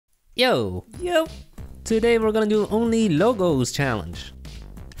Yo! Yo! Today we're gonna do only logos challenge.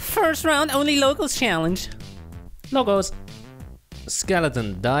 First round, only logos challenge. Logos.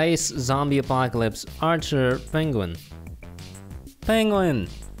 Skeleton, dice, zombie apocalypse, archer, penguin. Penguin.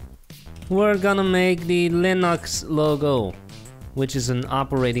 We're gonna make the Linux logo, which is an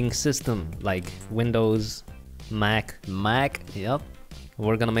operating system like Windows, Mac. Yep.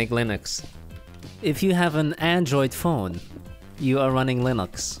 We're gonna make Linux. If you have an Android phone, you are running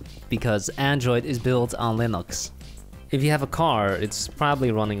Linux, because Android is built on Linux. If you have a car, it's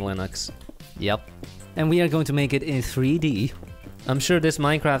probably running Linux. Yep. And we are going to make it in 3D. I'm sure this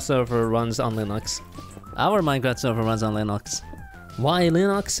Minecraft server runs on Linux. Our Minecraft server runs on Linux. Why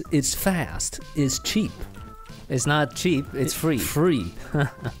Linux? It's fast, it's cheap. It's not cheap, it's free. Free.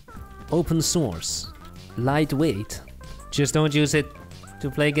 Open source. Lightweight. Just don't use it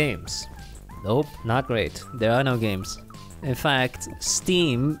to play games. Nope, Not great. there are no games. In fact,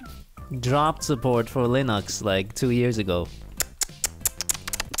 Steam dropped support for Linux like 2 years ago.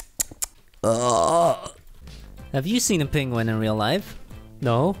 Have you seen a penguin in real life?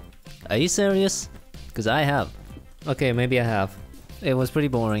 No? Are you serious? Because I have. Okay, maybe I have. It was pretty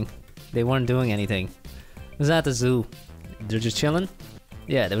boring. They weren't doing anything. It was at the zoo. They're just chilling?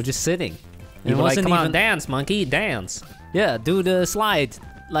 Yeah, they were just sitting. You were like, come on, dance, monkey, dance. Yeah, do the slide,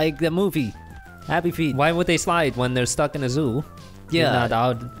 like the movie. Happy Feet. Why would they slide when they're stuck in a zoo? Yeah. You're not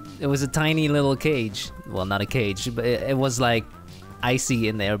out. It was a tiny little cage. Well, not a cage, but it was like icy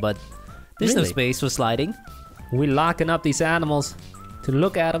in there, but there's no Really? space for sliding. We locking up these animals to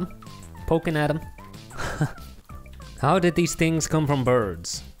look at them, poking at them. How did these things come from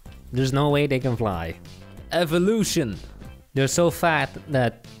birds? There's no way they can fly. Evolution. They're so fat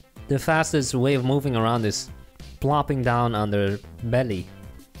that the fastest way of moving around is plopping down on their belly.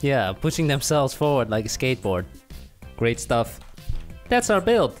 Yeah, pushing themselves forward like a skateboard. Great stuff. That's our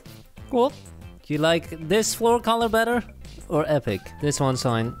build. Cool. Do you like this floor color better? Or epic? This one's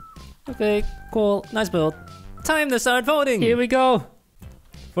fine. Okay, cool. Nice build. Time to start voting! Here we go.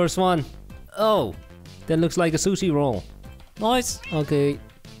 First one. Oh, That looks like a sushi roll. nice. Okay.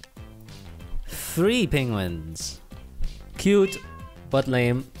 3 penguins. Cute, but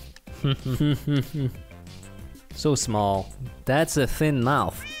lame. So small. That's a thin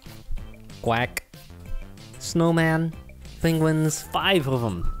mouth. Quack. Snowman. Penguins. 5 of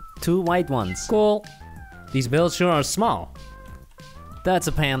them. 2 white ones. Cool. These builds sure are small. That's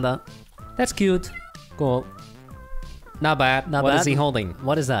a panda. That's cute. Cool. Not bad. Not What bad. is he holding?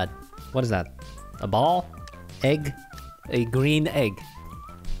 What is that? What is that? A ball? Egg? A green egg.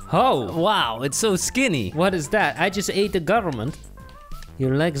 Oh! Wow, it's so skinny. What is that? I just ate the government.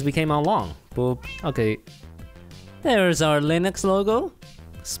 Your legs became all long. Boop. Okay. There's our Linux logo.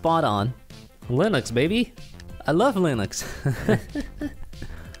 Spot on. Linux, baby. I love Linux.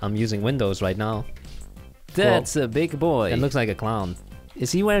 I'm using Windows right now. That's a big boy. It looks like a clown.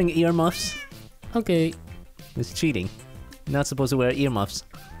 Is he wearing earmuffs? Okay. It's cheating. You're not supposed to wear earmuffs.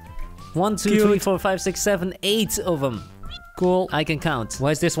 1, 2, Cute. 3, 4, 5, 6, 7, 8 of them. Cool. I can count.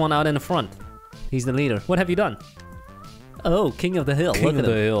 Why is this one out in the front? He's the leader. What have you done? Oh, King of the Hill. King Look of at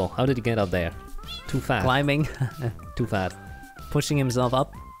the him. hill. How did he get up there? Too fat. Climbing. Too fat. Pushing himself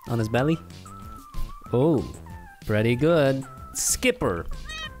up on his belly. Oh. Pretty good. Skipper.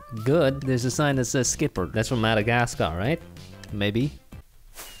 Good. There's a sign that says Skipper. That's from Madagascar, right? Maybe.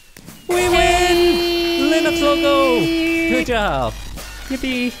 We win! Linux logo! Good job!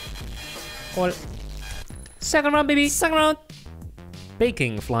 Yippee. Or second round, baby. Second round!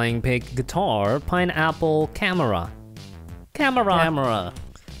 Baking, flying pig, guitar, pineapple, camera. Camera.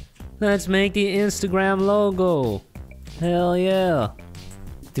 Let's make the Instagram logo. Hell yeah.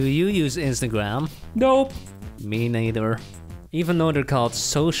 Do you use Instagram? Nope. Me neither. Even though they're called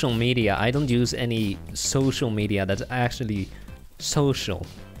social media, I don't use any social media that's actually social.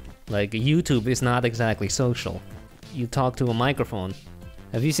 Like YouTube is not exactly social. You talk to a microphone.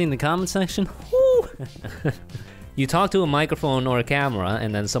 Have you seen the comment section? Woo! You talk to a microphone or a camera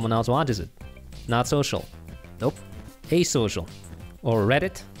and then someone else watches it. Not social. Nope. Asocial. Or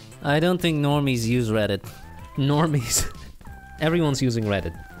Reddit. I don't think normies use Reddit. Normies. Everyone's using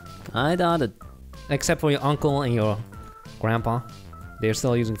Reddit. I doubt it. Except for your uncle and your grandpa. They're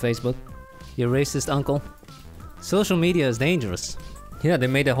still using Facebook. Your racist uncle. Social media is dangerous. Yeah, they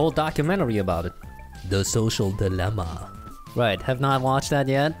made a whole documentary about it. The Social Dilemma. Right, have not watched that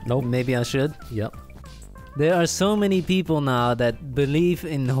yet? Nope. Maybe I should. Yep. There are so many people now that believe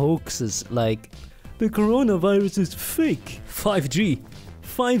in hoaxes like the coronavirus is fake. 5G.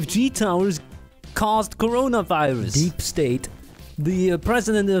 5G towers caused coronavirus. Deep state. The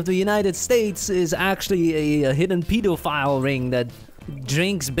president of the United States is actually a hidden pedophile ring that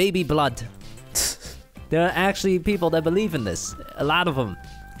drinks baby blood. There are actually people that believe in this. A lot of them.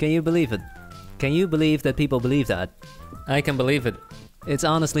 Can you believe it? Can you believe that people believe that? I can believe it. It's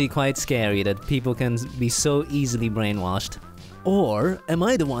honestly quite scary that people can be so easily brainwashed. Or am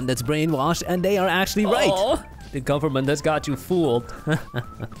I the one that's brainwashed and they are actually right? Oh, the government has got you fooled.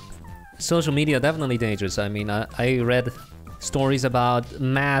 Social media definitely dangerous. I mean, I read stories about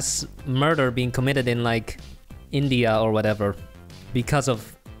mass murder being committed in like India or whatever because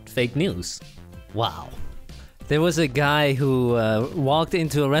of fake news. Wow. There was a guy who walked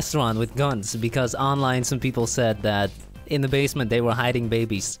into a restaurant with guns because online some people said that in the basement they were hiding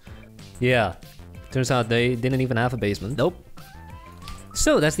babies. Yeah, turns out they didn't even have a basement. Nope.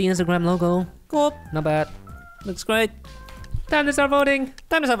 So that's the Instagram logo. Cool, not bad. Looks great. Time to start voting.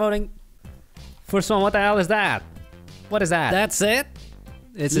 Time to start voting. First one, what the hell is that? What is that? That's it?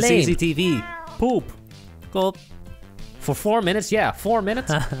 It's Lame. a CCTV. Poop. Cool. For 4 minutes? Yeah, 4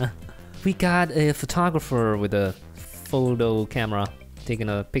 minutes. We got a photographer with a photo camera taking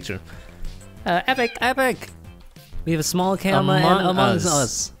a picture. Epic. Epic. We have a small camera and Among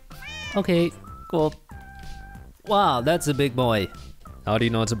Us. Okay, Cool. Wow, that's a big boy. how do you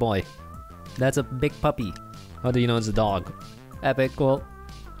know it's a boy? That's a big puppy. How do you know it's a dog? Epic. Cool.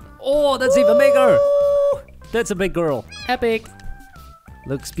 Oh, that's even bigger. That's a big girl. Epic.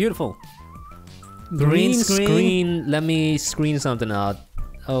 Looks beautiful. Green screen. Let me screen something out.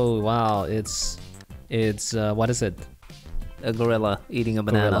 Oh wow, it's what is it? A gorilla eating a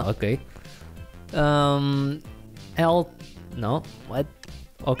banana. Gorilla, okay. No. What?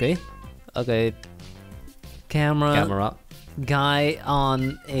 Okay. Okay. Camera. Guy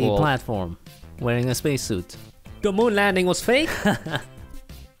on a Cool. platform wearing a spacesuit. The moon landing was fake.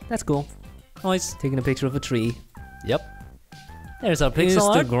 That's cool. Nice. Taking a picture of a tree. Yep. There's our pixel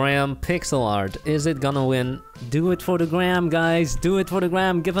art. Instagram pixel art. Is it gonna win? Do it for the gram, guys. Do it for the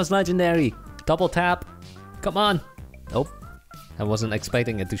gram. Give us legendary. Double tap. Come on. Nope. I wasn't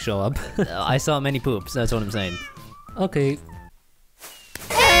expecting it to show up. I saw many poops. That's what I'm saying. Okay.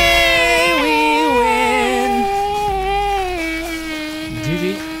 Hey, we win.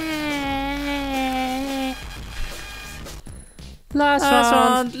 GG. Last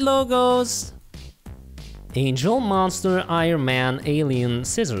round. Logos. Angel, Monster, Iron Man, Alien,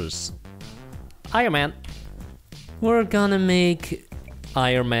 Scissors. Iron Man. We're gonna make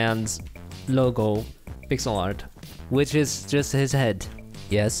Iron Man's logo pixel art. Which is just his head.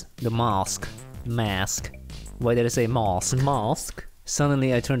 Yes. The mask. Mask. Why did I say mask? Mask.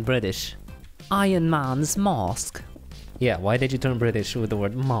 Suddenly I turned British. Iron Man's mask. Yeah, why did you turn British with the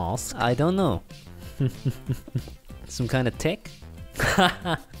word mask? I don't know. Some kind of tick?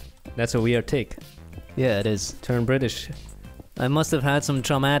 That's a weird take. Yeah, it is. Turn British. I must have had some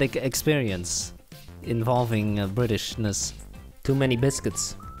traumatic experience involving Britishness. Too many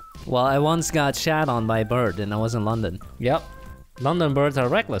biscuits. Well, I once got shat on by a bird and I was in London. Yep. London birds are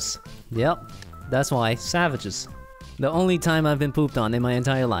reckless. Yep, that's why. Savages. The only time I've been pooped on in my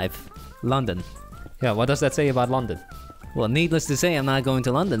entire life. London. Yeah, what does that say about London? Well, needless to say, I'm not going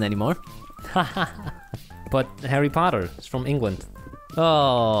to London anymore. But Harry Potter is from England.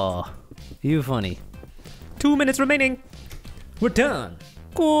 Oh, you funny. 2 minutes remaining. We're done.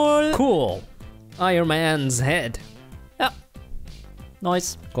 Cool. Cool. Iron Man's head. Yeah.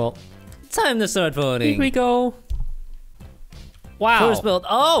 Nice. Cool. Time to start voting. Here we go. Wow. First build.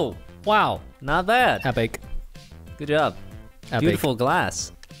 Oh, Wow. not bad. Epic. Good job. Epic. Beautiful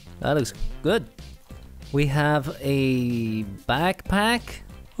glass. That looks good. We have a backpack.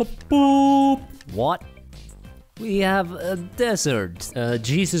 Boop. What? We have a desert.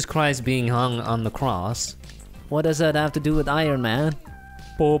 Jesus Christ being hung on the cross. What does that have to do with Iron Man?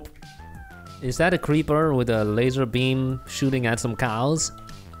 Boop. Is that a creeper with a laser beam shooting at some cows?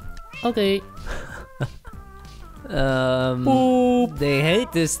 Okay. Boop. They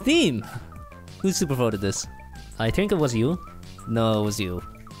hate this theme. Who super voted this? I think it was you. No, it was you.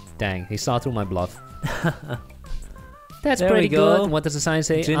 Dang, he saw through my bluff. That's There pretty we go. good. What does the sign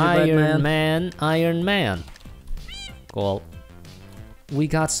say? Gingerbread Iron Man. Man, Iron Man. Cool. We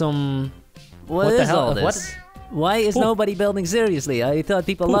got some... What the is hell? all this? What? Why is Poop. nobody building seriously? I thought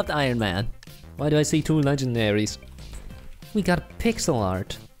people Poop. loved Iron Man. Why do I see two legendaries? We got pixel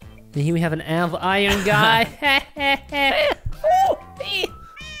art. And here we have an elf iron guy.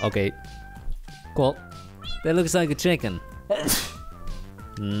 Okay. Cool. That looks like a chicken.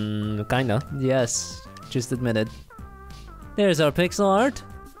 Kinda. Yes, just admitted. There's our pixel art.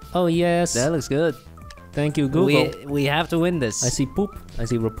 Oh yes. That looks good. Thank you, Google. We have to win this. I see poop. I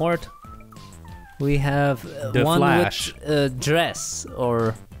see report. We have The one Flash. with a dress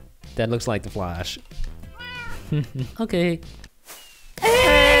or That looks like the Flash. Okay.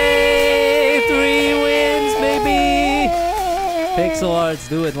 Pixel arts,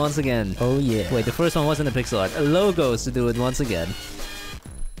 do it once again. Oh yeah. Wait, the first one wasn't a pixel art. Logos to do it once again.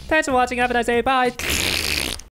 Thanks for watching. Have a nice day. Bye.